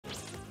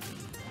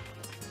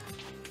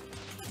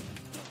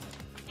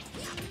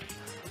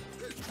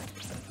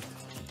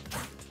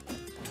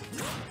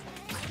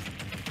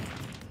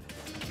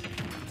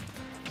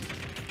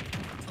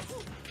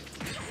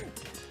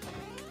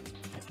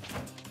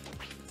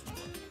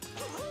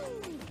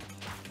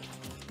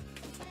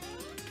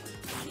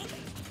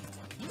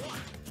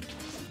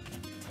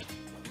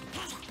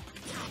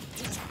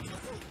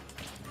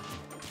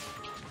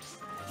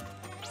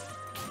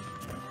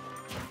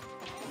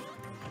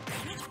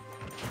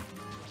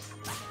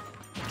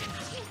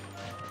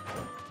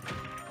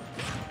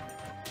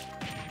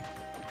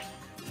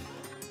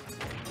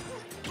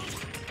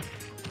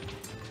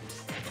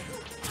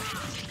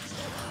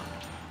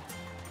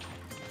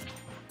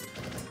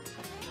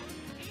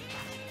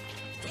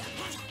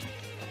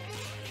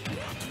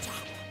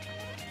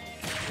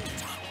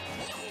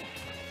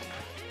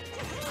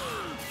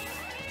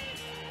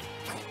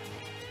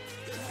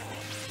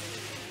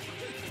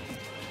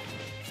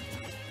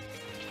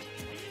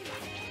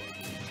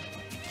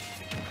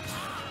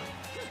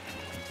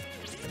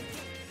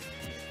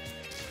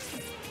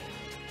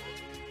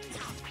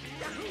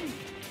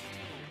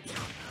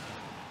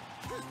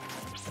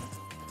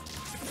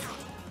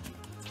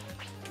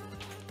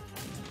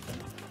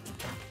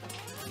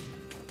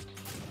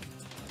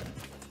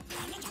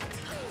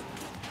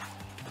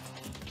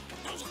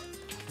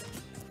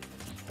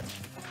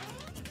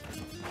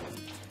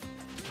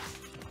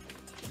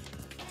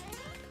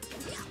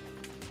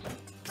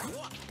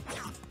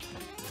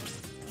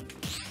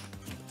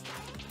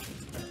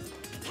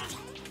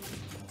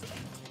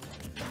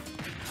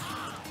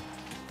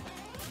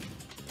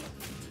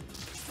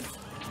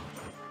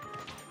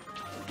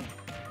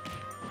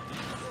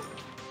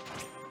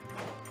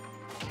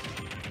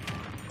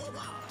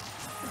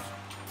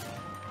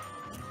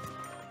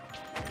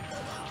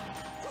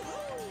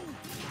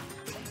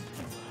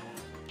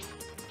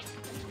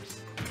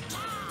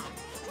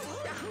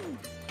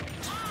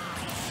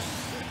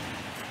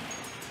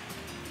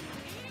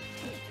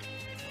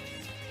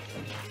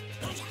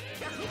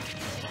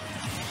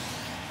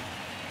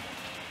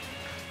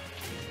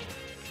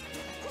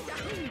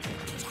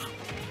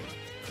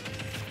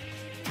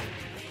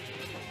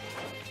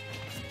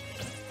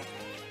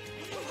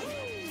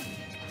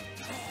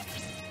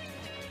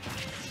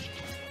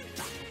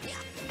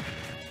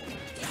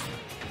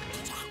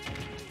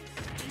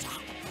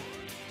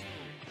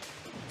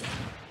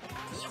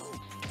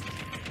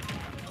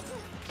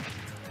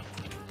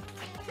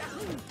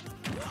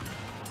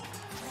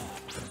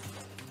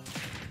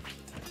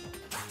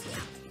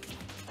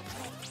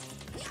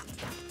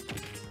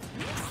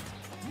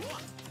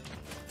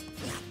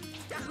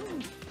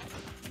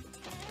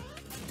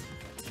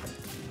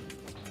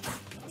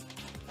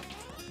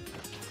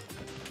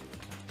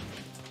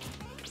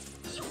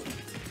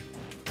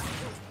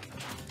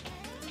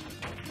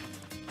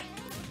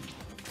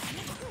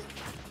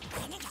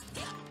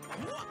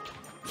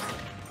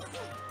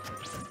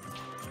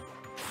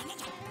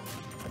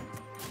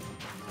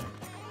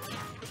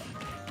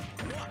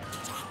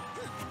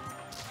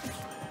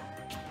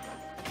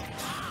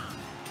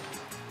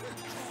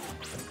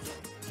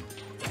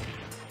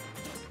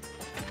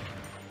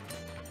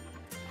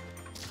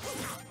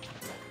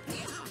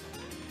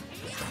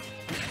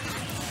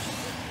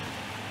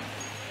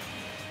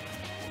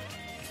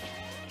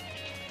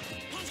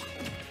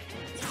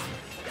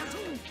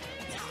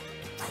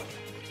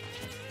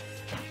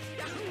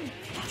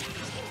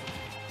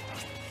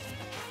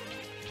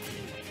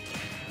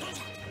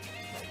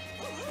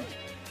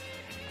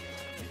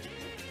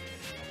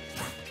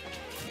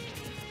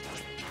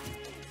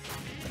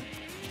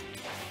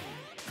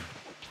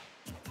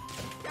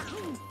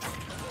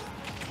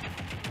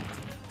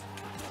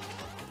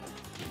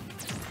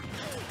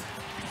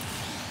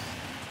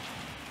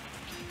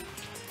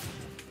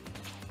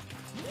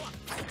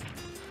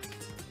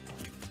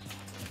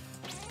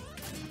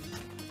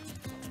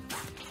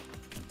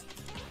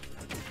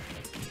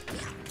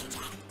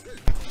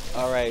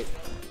All right.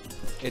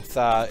 It's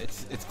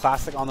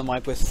classic on the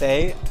mic with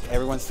Say,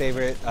 everyone's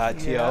favorite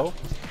TO.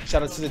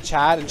 Shout out to the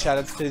chat and shout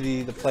outs to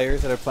the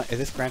players that are playing. Is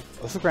this grand?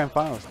 This is grand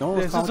finals. No one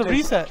was This is a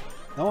reset.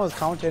 No one was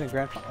commentating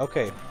grand finals.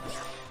 Okay.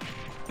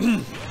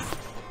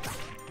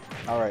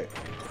 All right.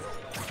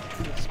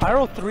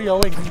 Spiral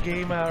 3-0 in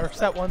game or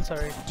set 1.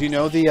 Sorry. Do you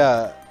know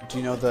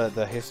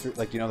the history?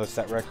 Like, do you know the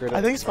set record?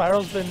 I think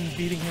Spiral's been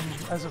beating him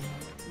as of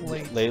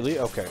late. Lately?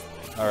 Okay.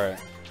 All right.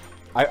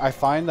 I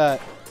find that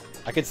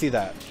I could see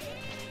that.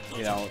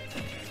 You know,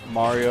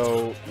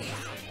 Mario.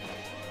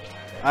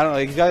 I don't know.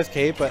 He's got his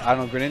cape, but I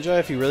don't know. Greninja,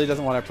 if he really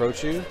doesn't want to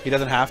approach you, he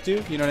doesn't have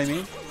to. You know what I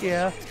mean?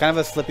 Yeah. It's kind of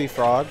a slippy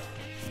frog.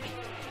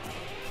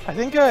 I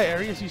think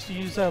Aerious used to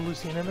use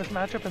Lucina in this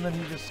matchup, and then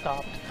he just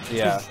stopped.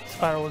 Yeah.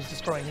 Spiral was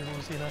destroying his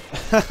Lucina.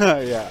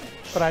 Yeah.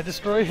 But I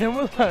destroyed him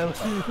with my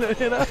Lucina,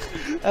 you know?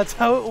 That's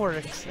how it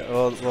works.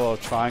 A little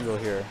triangle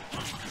here.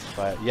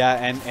 But yeah,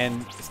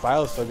 and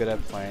Spiral is so good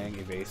at playing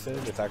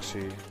evasive. It's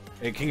actually...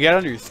 It can get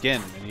under your skin,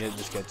 and you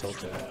just get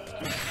tilted.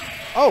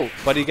 Oh,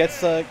 but he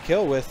gets a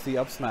kill with the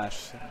up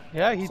smash.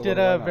 Yeah, he did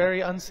a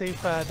very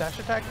unsafe dash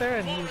attack there,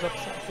 and he was up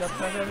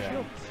smash on the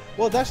shield.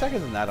 Well, dash attack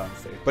isn't that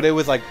unsafe, but it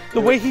was like... The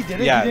way he did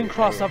it, he didn't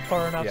cross up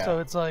far enough, so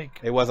it's like...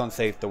 It was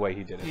unsafe the way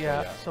he did it.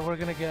 Yeah, so we're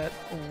going to get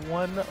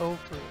 1-0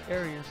 for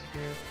Aerious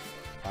here.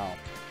 Wow.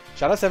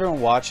 Shout out to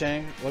everyone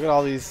watching. Look at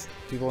all these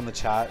people in the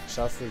chat.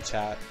 Shout out to the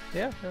chat.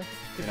 Yeah,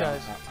 good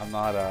guys. I'm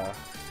not...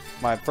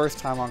 my first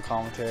time on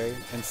commentary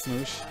in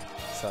Smoosh,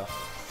 so...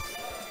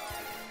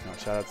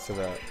 shout outs to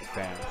the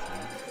fans.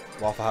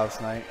 Waffle House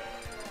night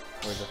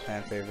was a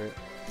fan favorite.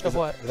 Of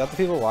what? Is that the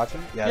people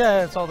watching?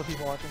 Yeah, it's all the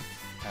people watching.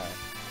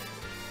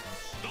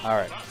 All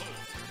right.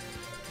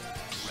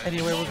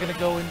 Anyway, we're gonna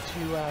go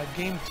into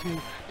game 2.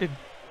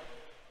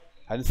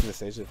 I didn't see the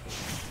stage.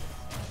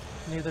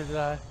 Neither did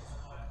I.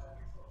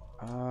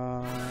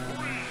 Oh,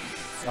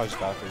 just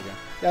Battlefield again.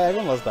 Yeah,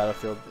 everyone loves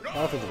Battlefield.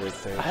 Battlefield's a great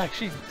stage. I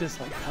actually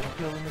dislike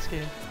Battlefield in this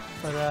game,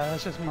 but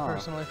that's just me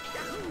personally.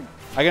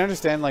 I can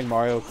understand like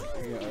Mario,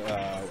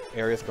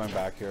 Aerious going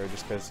back here,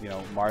 just because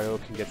Mario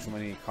can get so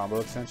many combo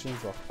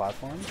extensions off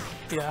platforms.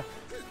 Yeah.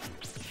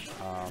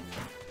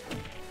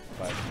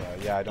 But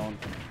yeah, I don't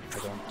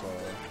think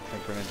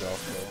Greninja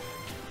also.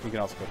 You can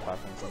also go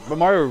platforms, but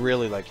Mario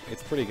really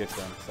it's pretty good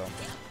for him. So.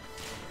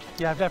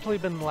 Yeah, I've definitely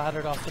been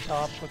laddered off the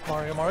top with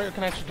Mario. Mario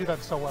can actually do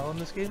that so well in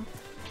this game.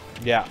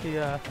 Yeah. He,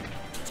 I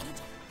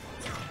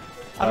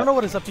don't know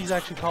what his up B's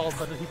actually called,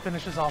 but he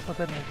finishes off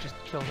with it and it just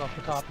kills off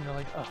the top, and you're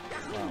like, oh.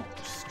 Wow.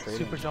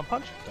 Super jump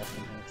punch?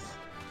 Definitely.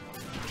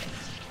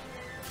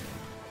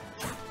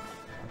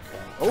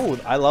 Okay. Oh,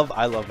 I love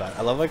that.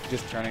 I love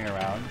just turning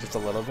around just a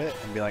little bit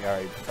and being like, all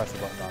right, press the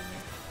button on me.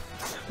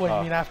 What,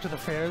 you mean after the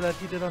fair that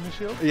he did on his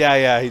shield?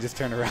 Yeah, he just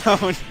turned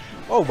around.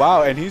 Oh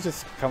wow, and he's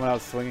just coming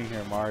out swinging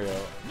here, Mario.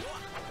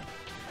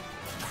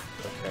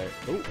 Okay.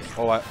 Ooh.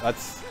 Oh,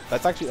 that's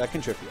actually, that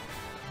can trip you.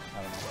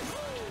 I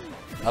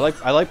don't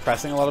know. I like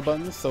pressing a lot of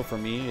buttons, so for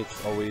me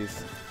it's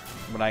always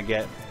when I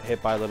get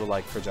hit by a little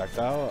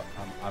projectile,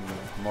 I'm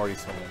already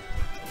swinging.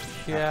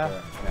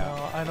 Yeah.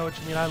 No, I know what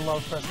you mean. I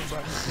love pressing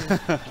buttons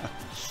too.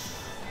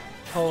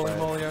 Holy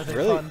moly, are they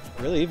fun?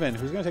 Really even.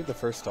 Who's gonna take the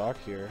first stock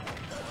here?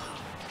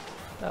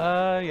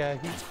 Yeah,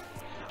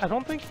 I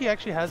don't think he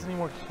actually has any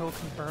more kill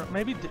confirmed.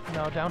 Maybe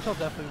no, down tilt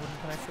definitely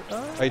wouldn't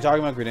connect it. Are you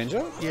talking about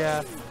Greninja?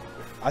 Yeah.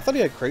 I thought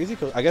he had crazy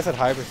kill. I guess at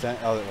high percent.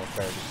 Oh, well,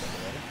 fair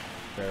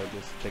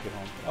just take it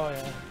home. Oh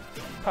yeah,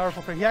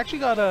 powerful fair. He actually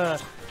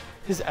got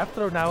his F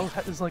throw now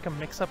is like a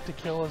mix up to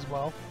kill as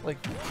well. Like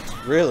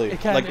really?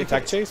 Like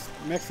attack chase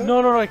mix up?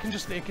 No, it can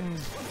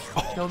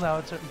kill now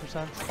at certain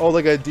percents. Oh,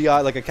 like a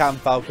DI, like a Captain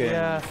Falcon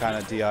kind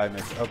of DI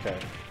mix. Okay.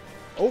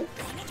 Oh,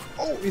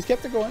 he's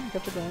kept it going.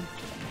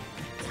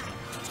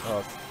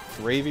 Oh,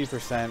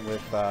 3v%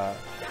 with I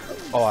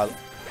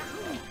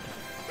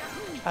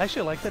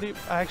actually like that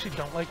I actually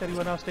don't like that he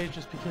went off stage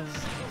just because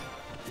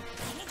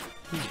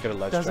he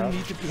doesn't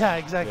need to be. Yeah,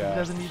 exactly. He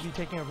doesn't need to be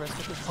taking a risk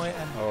at this point.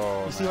 And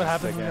you see what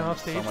happens when you're off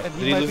stage. And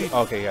he might be.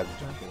 Okay,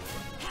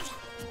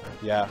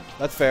 yeah,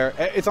 that's fair.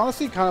 It's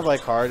honestly kind of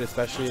hard,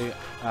 especially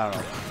I don't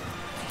know,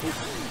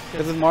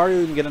 because with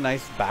Mario you can get a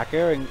nice back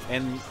air,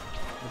 and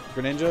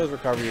Greninja's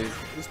recovery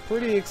is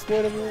pretty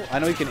exploitable. I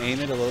know you can aim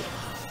it a little.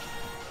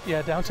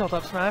 Yeah, down tilt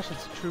up smash,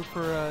 it's true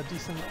for a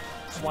decent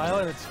while,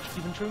 and it's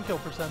even true in kill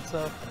percent,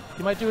 so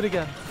you might do it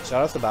again.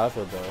 Shout out to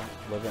Battlefield though,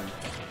 living.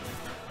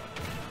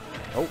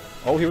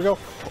 Oh, here we go.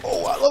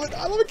 Oh, I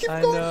love it, keep going.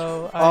 I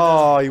know.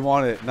 Oh, you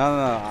want it.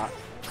 No.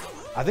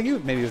 I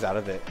think maybe he was out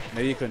of it.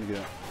 Maybe he couldn't get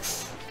it.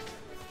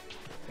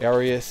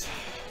 Aerious,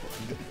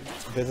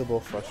 visible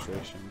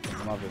frustration.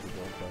 Not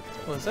visible,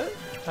 but... Was it?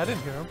 I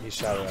didn't hear him. He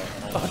shouted out.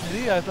 Oh,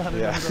 did he? I thought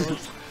it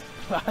was...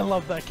 I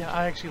love that.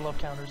 I actually love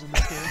counters in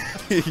this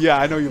game. Yeah,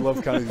 I know you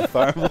love counters in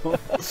Fire Emblem.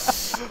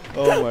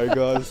 Oh my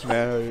gosh,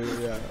 man.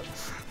 Yeah.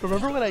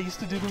 Remember when I used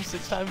to do them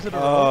 6 times in a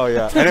row? Oh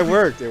yeah, and it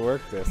worked. It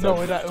worked. No,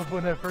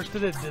 when I first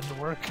did it, it didn't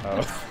work.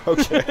 Oh,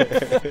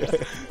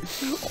 okay.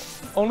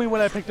 Only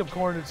when I picked up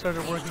corn it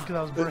started working because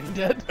I was brain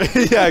dead.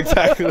 Yeah,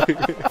 exactly.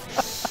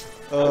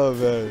 Oh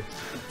man.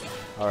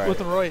 All right. With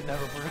the Roy, it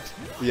never works.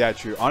 Yeah,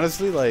 true.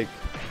 Honestly, like,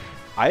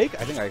 I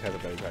think Ike has a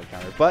better grab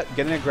counter. But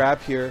getting a grab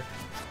here,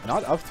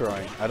 not up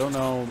throwing. I don't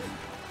know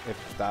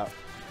if that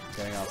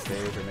getting off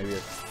stage or maybe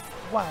it's...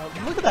 Wow,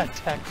 look at that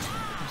tech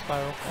from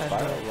Spiral.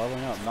 Spiral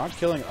leveling up. Not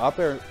killing up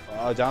air,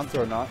 down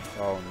throw, not...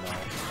 Oh, no.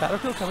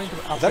 Battlefield coming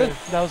to up air.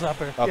 That was up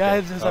air.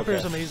 Yeah, his up air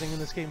is amazing in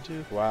this game,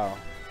 too. Wow.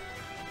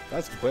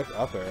 That's quick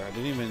up air. I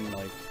didn't even,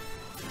 like...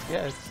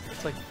 Yeah,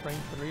 it's like frame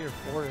 3 or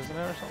 4, isn't it,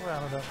 or something? I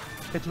don't know.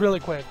 It's really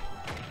quick.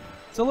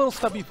 It's a little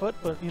stubby foot,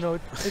 but, you know,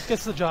 it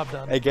gets the job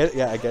done. It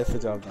gets the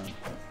job done.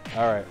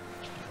 All right.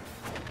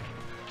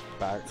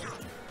 Back.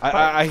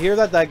 I hear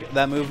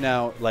that move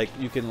now, like,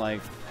 you can,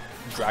 like,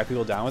 drag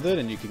people down with it,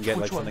 and you can get,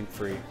 like, something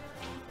free.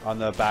 On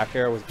the back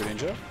air with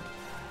Greninja?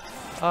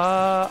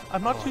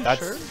 I'm not too sure.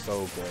 That's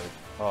so good.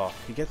 Oh,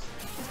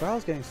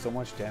 Spiral's getting so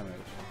much damage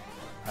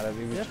out of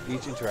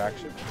each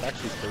interaction. It's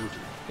actually crazy.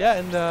 Yeah,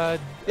 and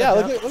yeah,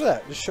 look at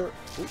that. Just short.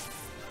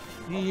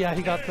 Yeah,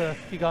 he got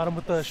him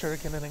with the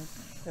shuriken and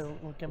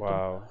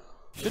wow.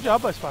 Good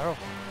job by Spiral.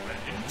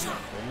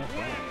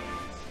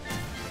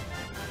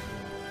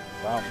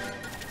 Wow.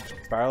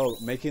 Spiral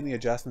making the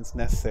adjustments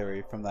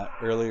necessary from that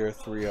earlier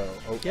 3-0.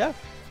 Oh. Yeah.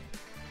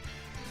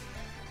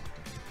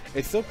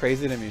 It's still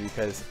crazy to me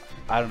because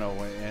I don't know,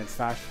 when in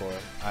Smash 4,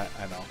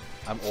 I know.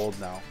 I'm old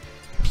now.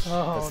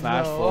 Oh,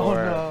 Smash no. 4.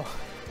 Oh, no.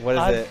 What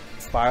is it?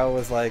 Spiral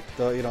was like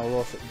the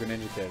little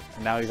Greninja kid.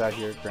 And now he's out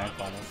here at Grand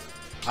Finals.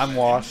 I'm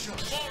washed.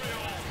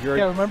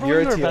 Remember when you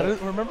were better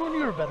than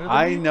me?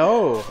 I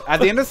know. At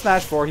the end of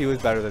Smash 4, he was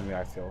better than me,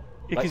 I feel.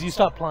 Because you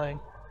stopped playing.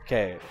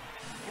 Okay.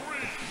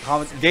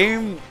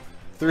 Game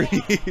 3.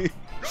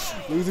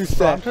 Loser set.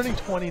 Bro, I'm turning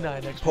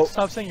 29 next week.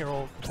 Stop saying you're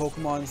old.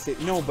 Pokemon State.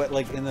 No, but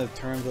like in the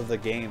terms of the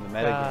game, the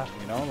meta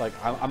game, you know? Like,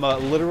 I'm a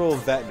literal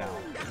vet now.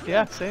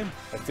 Yeah, same.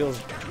 It feels...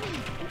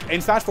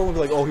 In Smash 4, we'd be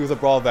like, oh, he was a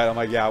Brawl vet. I'm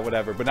like, yeah,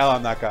 whatever. But now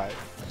I'm that guy.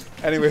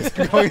 Anyways,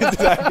 going into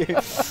that game.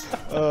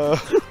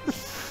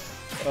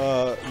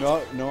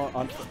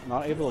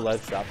 Not able to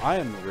ledge trap. I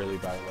am really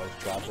bad at ledge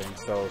trapping.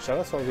 So shout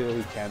out to all the people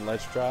who can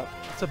ledge trap.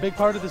 It's a big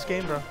part of this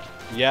game, bro.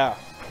 Yeah.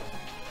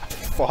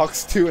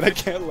 Fox too, and I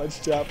can't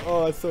ledge trap.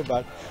 Oh, that's so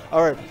bad.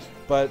 All right,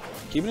 but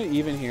keeping it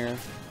even here.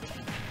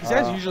 These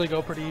guys usually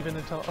go pretty even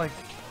until like.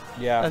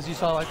 Yeah. As you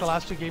saw, like the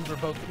last 2 games were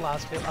both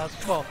last.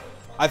 Well,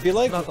 I feel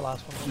like not the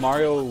last one.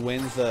 Mario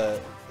wins the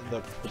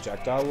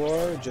projectile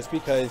war just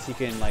because he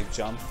can like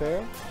jump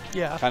there.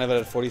 Yeah. Kind of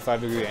at a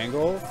 45-degree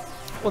angle.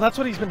 Well, that's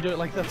what he's been doing.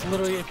 Like that's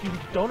literally if you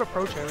don't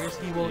approach Aerious,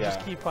 he will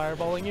just keep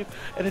fireballing you,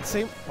 and it's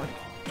same. Like,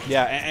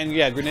 yeah, and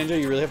yeah, Greninja,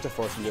 you really have to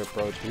force him to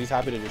approach because he's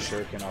happy to just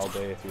shuriken all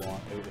day if you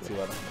want, if you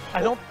let him.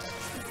 I don't.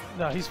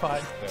 No, he's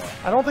fine. Yeah.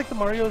 I don't think the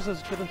Mario's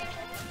as good as.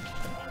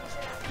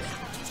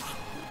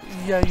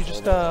 Yeah, you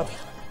just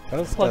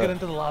plug it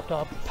into the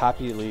laptop.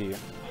 Pappy Lee.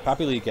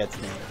 Pappy Lee gets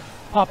me.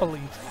 Papa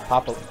Lee.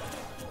 Papa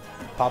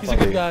He's a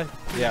good guy.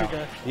 He's a good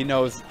guy. He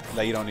knows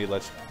that you don't need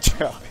ledge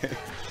trapping.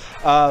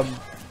 All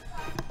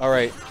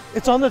right.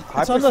 It's on the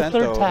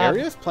third tab.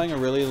 Aerious playing a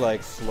really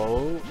like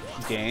slow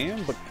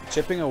game, but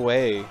chipping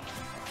away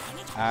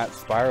at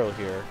Spiral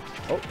here.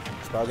 Oh,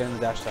 Spiral getting the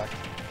dash attack.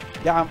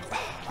 Yeah,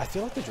 I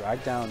feel like the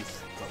drag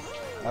downs.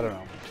 I don't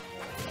know.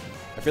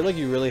 I feel like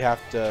you really have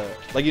to,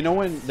 like, you know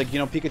when, like, you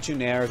know, Pikachu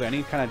Nairs or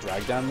any kind of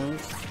drag down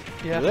moves.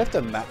 Yeah. You really have to.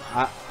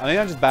 I mean,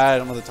 I'm just bad. I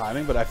don't know the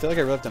timing, but I feel like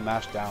I really have to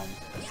mash down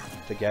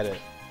to get it.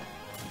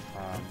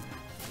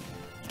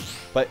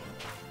 But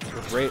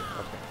with Rage,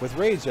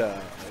 there's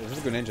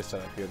a Greninja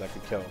setup here that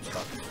could kill.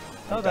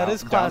 Oh, that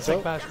is classic,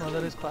 Bashmo.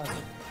 That is classic.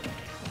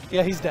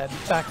 Yeah, he's dead.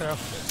 Back throw.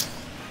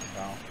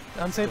 Wow.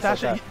 Unsafe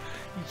dash. Like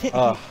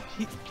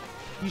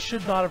he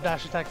should not have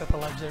dash attacked at the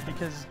ledge there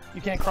because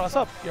you can't cross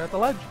up. You're at the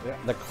ledge. Yeah,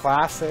 the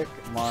classic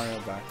Mario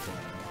back throw.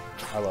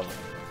 I love it.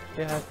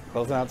 Yeah.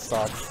 Closing out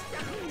stocks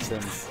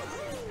since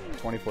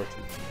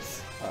 2014.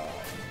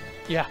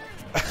 Yeah.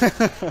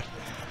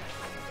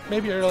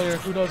 Maybe earlier.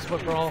 Who knows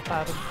what Brawl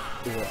happened.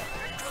 Yeah.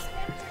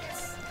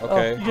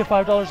 Okay. Oh, you get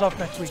 $5 off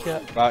next week,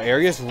 yeah. Wow,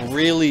 Aerious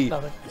really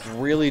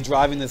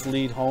driving this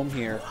lead home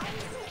here.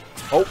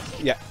 Oh,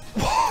 yeah.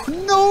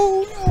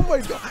 No! Oh my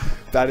god.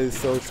 That is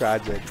so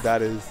tragic.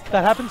 That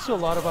happens to a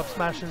lot of up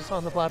smashes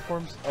on the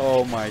platforms.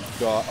 Oh my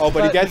god. Oh,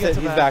 but he gets it.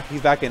 He's back.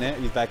 He's back in it.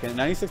 He's back in it.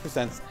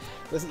 96%.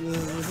 This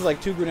is like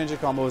 2 Greninja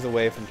combos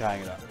away from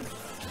tying it up.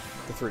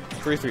 The 3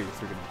 Greninja.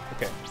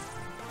 Okay.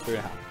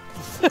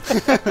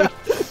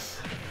 3.5.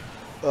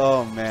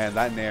 Oh man,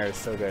 that Nair is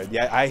so good.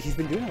 Yeah, he's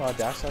been doing a lot of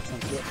dash shots on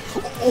field.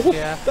 Oh,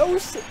 yeah. That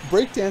was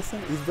breakdancing.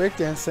 He's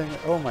breakdancing.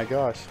 Oh my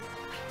gosh.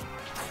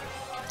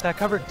 That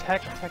covered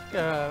tech.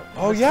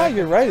 Oh yeah,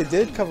 you're right. It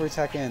did cover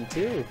tech end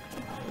too.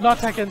 Not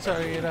tech end,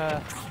 sorry. It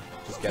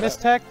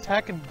missed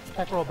tech and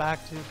tech roll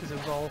back too because it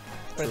was all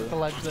right at the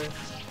ledge there.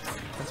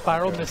 And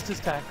Spiral missed his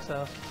tech,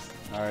 so.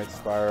 All right,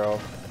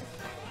 Spiral.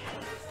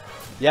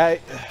 Yeah,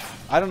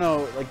 I don't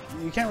know. Like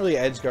you can't really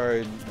edge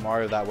guard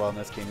Mario that well in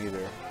this game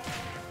either.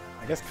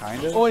 I guess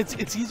kind of. Oh,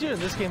 it's easier in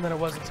this game than it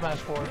was in Smash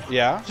 4.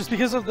 Yeah. Just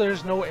because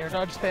there's no air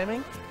dodge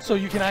spamming, so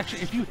you can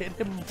actually, if you hit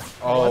him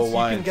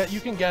once,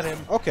 you can get him.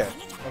 Okay.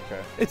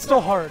 Okay. It's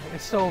still hard.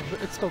 It's still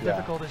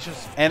difficult. It's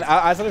just. And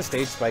outside of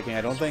stage spiking,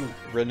 I don't think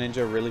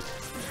Greninja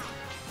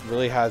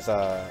really has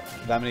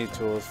that many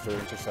tools for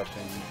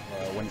intercepting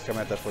when he's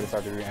coming at that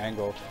 45-degree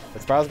angle.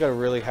 But Spiral's got a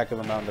really heck of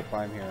a mountain to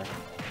climb here.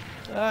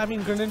 I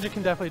mean, Greninja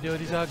can definitely do it.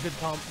 He's got good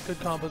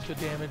combos, good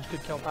damage,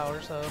 good kill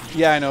power. So.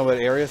 Yeah, I know, but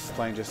Aerious is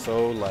playing just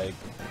so like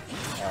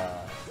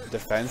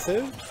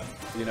defensive.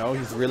 You know,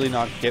 he's really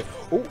not get.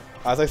 Oh,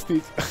 as I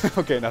speak.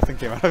 Okay, nothing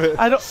came out of it.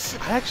 I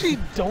actually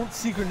don't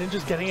see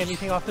Greninjas getting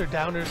anything off their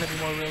downers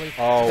anymore, really.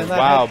 Oh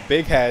wow,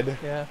 big head.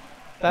 Yeah,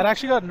 that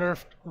actually got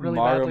nerfed really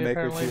Mario badly.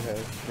 Maker Apparently. 2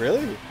 head.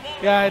 Really?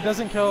 Yeah, it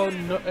doesn't kill.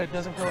 It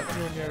doesn't kill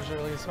anywhere near as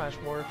early as Smash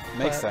 4.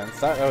 Makes sense.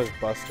 That was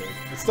busted.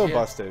 It's still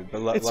busted,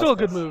 but it's still a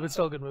good move. It's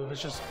still a good move.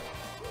 It's just,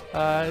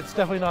 it's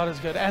definitely not as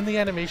good, and the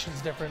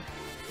animation's different,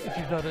 if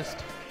you've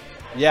noticed.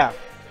 Yeah.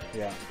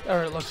 Yeah.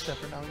 Or it looks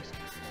different at least.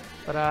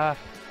 But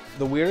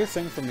the weirdest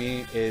thing for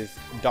me is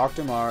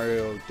Dr.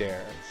 Mario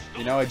Dare.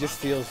 You know, it just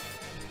feels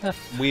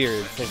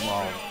weird, so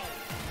small.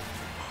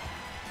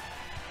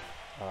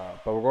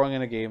 But we're going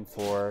in a game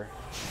for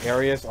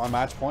Aerious on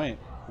match point,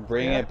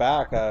 bringing it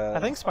back. I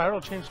think Spiral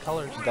changed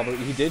colors.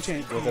 He did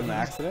change. Was it an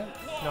accident?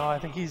 No, I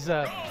think he's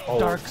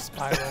Dark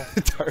Spiral.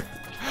 Dark.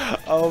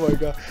 Oh my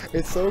god,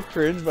 it's so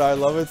cringe, but I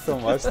love it so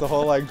much. The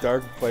whole like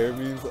dark player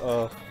memes. We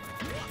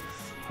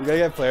gotta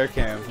get player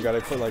cams. We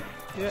gotta put like.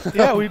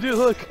 Yeah, we do.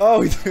 Look. Oh,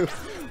 we do.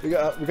 We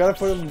gotta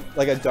put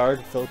like a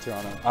dark filter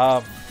on it.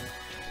 All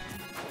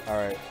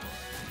right.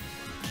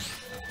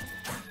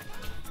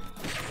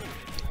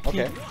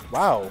 Okay.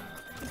 Wow.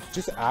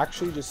 Just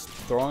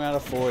throwing out a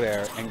forward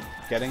air and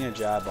getting a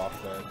jab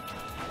off there.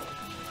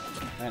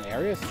 Man,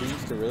 Aerious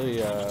seems to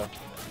really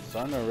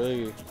starting to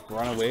really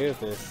run away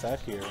with this set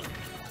here.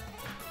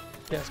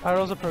 Yeah,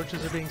 Spiral's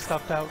approaches are being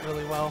stuffed out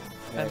really well,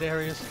 and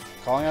Aerious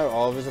calling out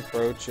all of his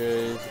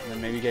approaches, and then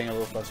maybe getting a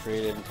little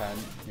frustrated and kind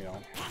of, you know.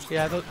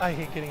 Yeah, I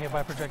hate getting hit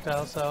by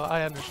projectiles, so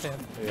I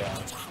understand.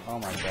 Yeah. Oh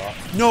my god.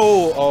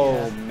 No!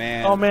 Oh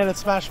man. Oh man,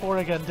 it's Smash 4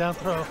 again, down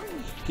throw.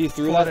 He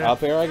threw that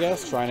up air, I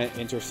guess, trying to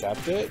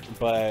intercept it,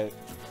 but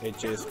it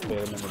just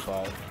hit him in the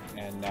butt.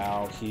 And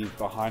now he's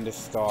behind a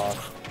stock.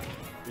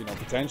 You know,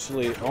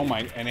 potentially. Oh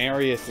my! And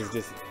Aerious is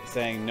just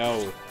saying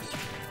no.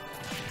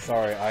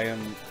 Sorry, I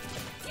am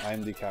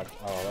decapped.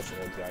 Oh, that's an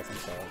old guy. I'm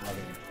sorry.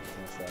 Nothing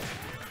to say.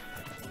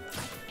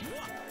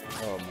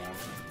 Oh man.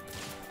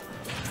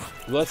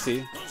 Let's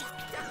see.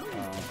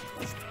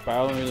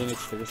 Spiral really needs to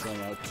figure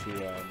something out to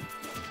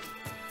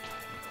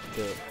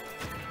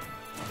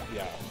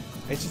yeah.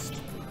 It's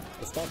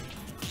tough.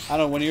 I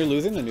don't know, when you're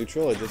losing the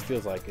neutral, it just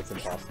feels like it's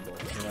impossible.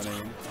 You know what I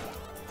mean?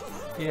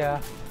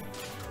 Yeah.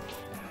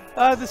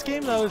 This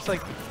game though is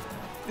like,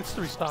 it's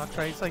 3 stocks,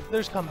 right? It's like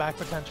there's comeback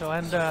potential,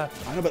 and I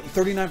know, but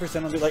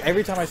 39% of it, like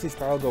every time I see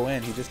Spiral go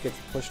in, he just gets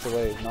pushed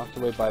away, knocked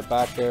away by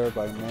back air,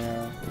 by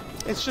Nair.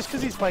 It's just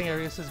because he's playing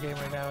Aerius' game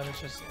right now, and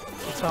it's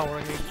not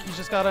working. He's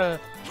just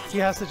he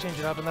has to change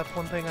it up, and that's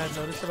one thing I've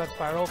noticed about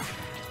Spiral.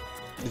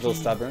 He's a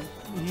little stubborn.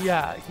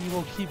 Yeah, he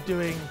will keep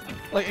doing,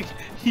 like,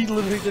 he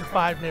literally did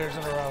 5 nairs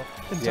in a row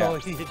until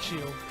he hit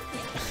you.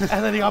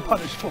 And then he got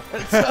punished for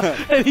it. So,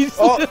 and he's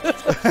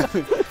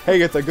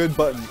hey, it's a good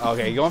button.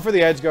 Okay, going for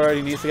the edge guard.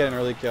 He needs to get an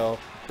early kill.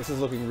 This is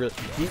looking really.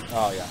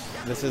 Oh yeah,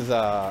 this is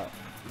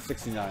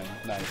 69.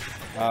 Nice.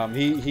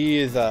 He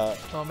is. Oh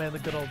man, the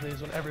good old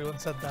days when everyone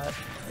said that.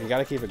 You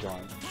gotta keep it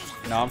going.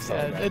 No, I'm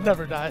sorry. Yeah, it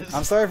never dies.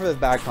 I'm sorry for this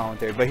bad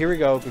commentary, but here we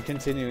go. We're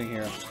continuing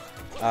here.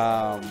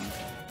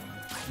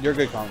 You're a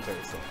good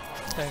commentator, so.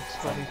 Thanks,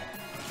 buddy.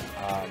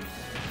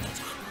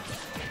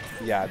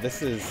 Yeah,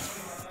 this is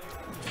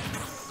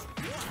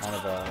kind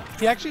of a.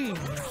 He actually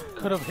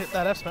could have hit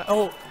that F smash.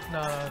 Oh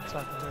no, it's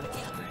not gonna hurt.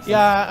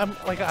 Yeah,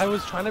 I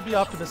was trying to be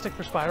optimistic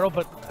for Spiral,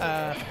 but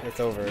it's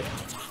over.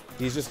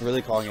 He's just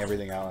really calling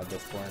everything out at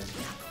this point.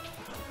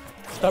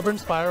 Stubborn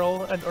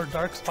Spiral or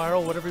Dark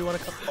Spiral, whatever you want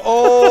to call it.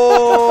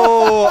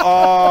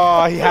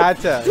 Oh, he had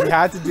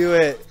to do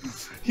it.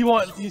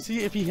 You see,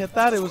 if he hit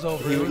that, it was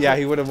over.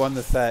 He would have won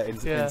the set in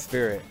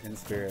spirit.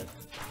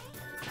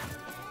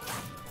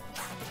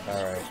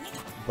 All right,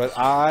 but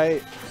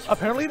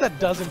apparently that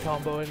doesn't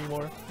combo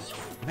anymore.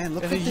 Man,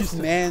 look at this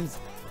man's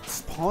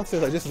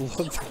sponsors. I just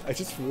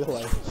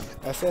realized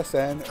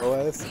SSN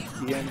OS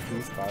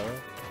EMP Spiral.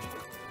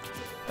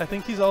 I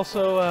think he's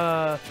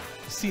also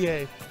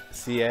CA.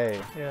 CA.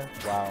 Yeah.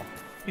 Wow.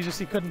 He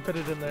couldn't fit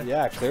it in there.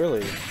 Yeah,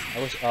 clearly.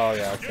 I wish. Oh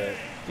yeah, that's it.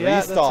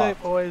 Yeah, that's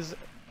it, boys.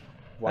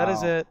 Wow. That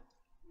is it.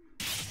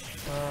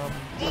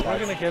 We're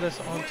gonna get us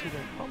onto the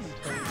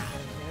commentary here.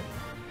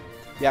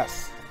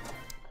 Yes.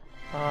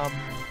 All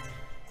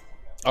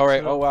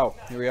right. Oh wow.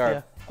 Here we are.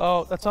 Yeah.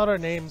 Oh, that's not our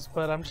names,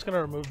 but I'm just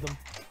gonna remove them.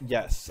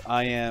 Yes,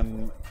 I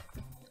am.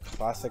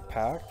 Classic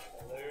Pack.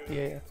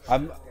 Yeah.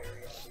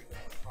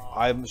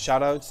 I'm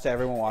shout outs to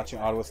everyone watching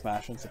Auto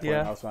Smash and supporting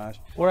Auto Smash.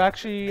 We're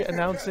actually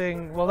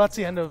announcing. Well, that's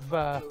the end of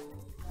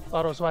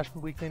Auto Smash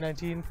Weekly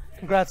 19.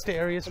 Congrats to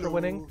Aerious for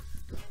winning.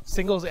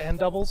 singles and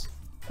doubles,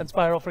 and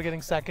Spiral for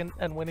getting second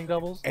and winning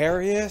doubles.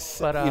 Aerious,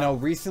 but you know,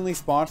 recently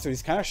sponsored.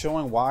 He's kind of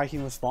showing why he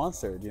was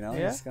sponsored. You know,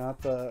 he's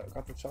got the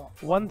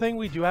chop. One thing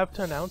we do have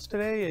to announce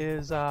today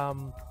is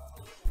on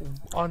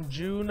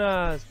June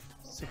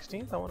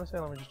 16th. I want to say.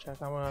 Let me just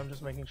check. I'm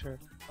just making sure.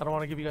 I don't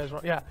want to give you guys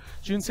wrong. Yeah,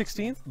 June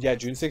 16th. Yeah,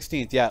 June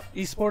 16th. Yeah.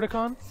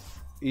 Esporticon.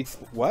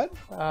 What?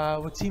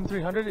 With Team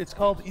 300. It's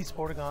called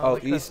Esporticon. Oh,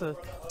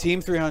 like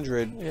Team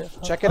 300. Yeah.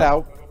 Check it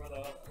out.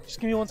 Just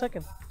give me 1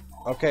 second.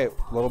 Okay,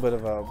 a little bit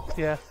of a...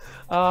 Yeah.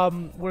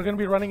 We're going to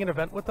be running an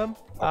event with them.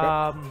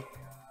 Okay.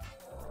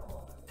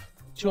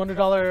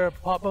 $200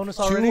 pot bonus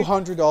already.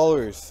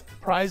 $200.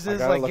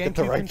 Prizes like look at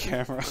the right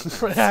camera.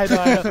 I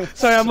know.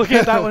 Sorry, I'm looking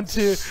at that one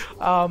too.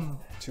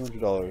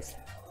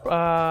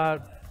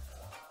 $200.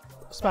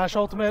 Smash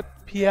Ultimate,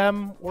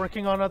 PM,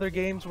 working on other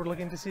games. We're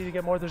looking to see to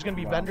get more. There's going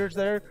to be vendors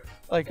there,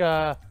 like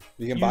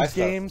you can buy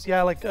games,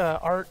 stuff. like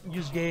art,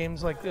 used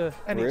games, like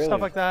any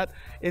stuff like that.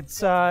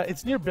 It's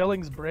near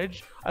Billings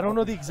Bridge. I don't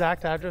know the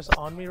exact address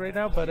on me right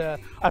now, but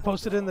I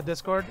posted it in the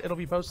Discord. It'll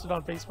be posted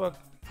on Facebook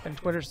and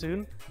Twitter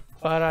soon.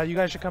 But you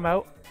guys should come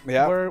out.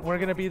 Yeah, we're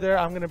gonna be there.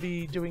 I'm gonna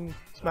be doing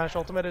Smash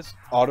Ultimate.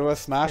 Ottawa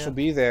Smash will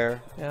be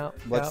there. Yeah.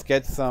 Let's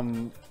get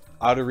some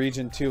out of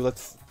region too.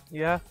 Let's.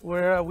 Yeah,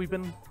 we've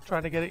been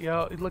trying to get it.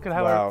 Yo, look at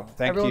how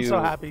everyone's so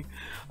happy.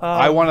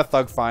 I want a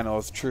Thug final.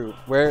 It's true.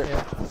 Where?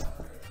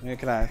 Yeah,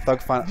 can I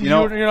Thug final? You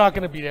know, you're not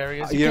gonna beat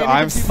Aerious. You know,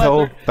 I'm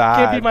so bad.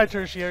 Can't beat my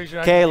tertiary.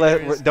 Okay,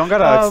 don't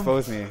gotta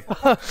expose me.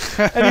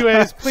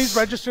 Anyways, please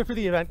register for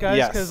the event,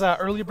 guys, because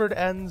early bird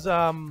ends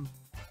June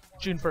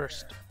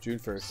 1st. June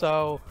 1st.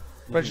 So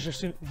register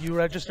soon. You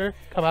register.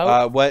 Come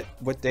out. What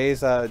day is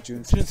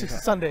June 6th? June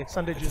 6th. Sunday.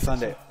 June 6th.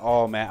 Sunday.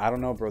 Oh man, I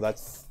don't know, bro.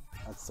 That's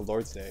the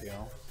Lord's Day, you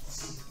know.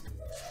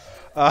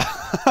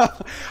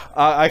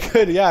 I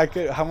could.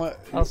 How much?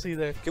 I'll see you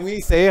there. Can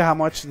we say how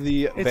much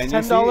the venue fee?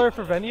 It's $10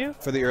 for venue.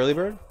 For the early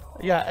bird?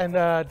 Yeah, and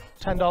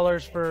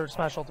 $10 for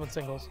Smash Ultimate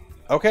singles.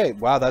 Okay,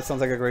 wow, that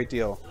sounds like a great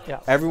deal. Yeah.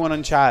 Everyone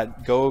in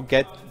chat, go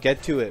get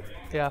to it.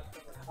 Yeah.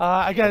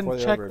 Again,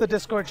 check the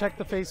Discord, check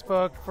the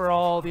Facebook for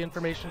all the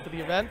information for the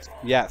event.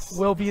 Yes.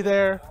 We'll be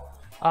there.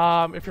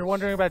 If you're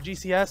wondering about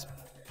GCS,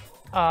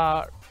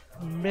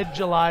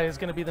 mid-July is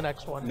going to be the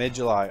next one.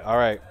 Mid-July. All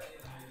right.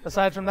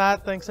 Aside from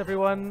that, thanks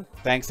everyone.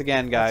 Thanks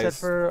again, guys. That's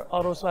it for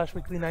Auto/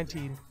 Weekly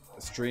 19.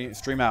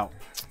 Stream out.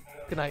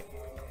 Good night.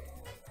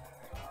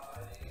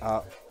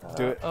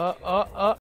 Do it.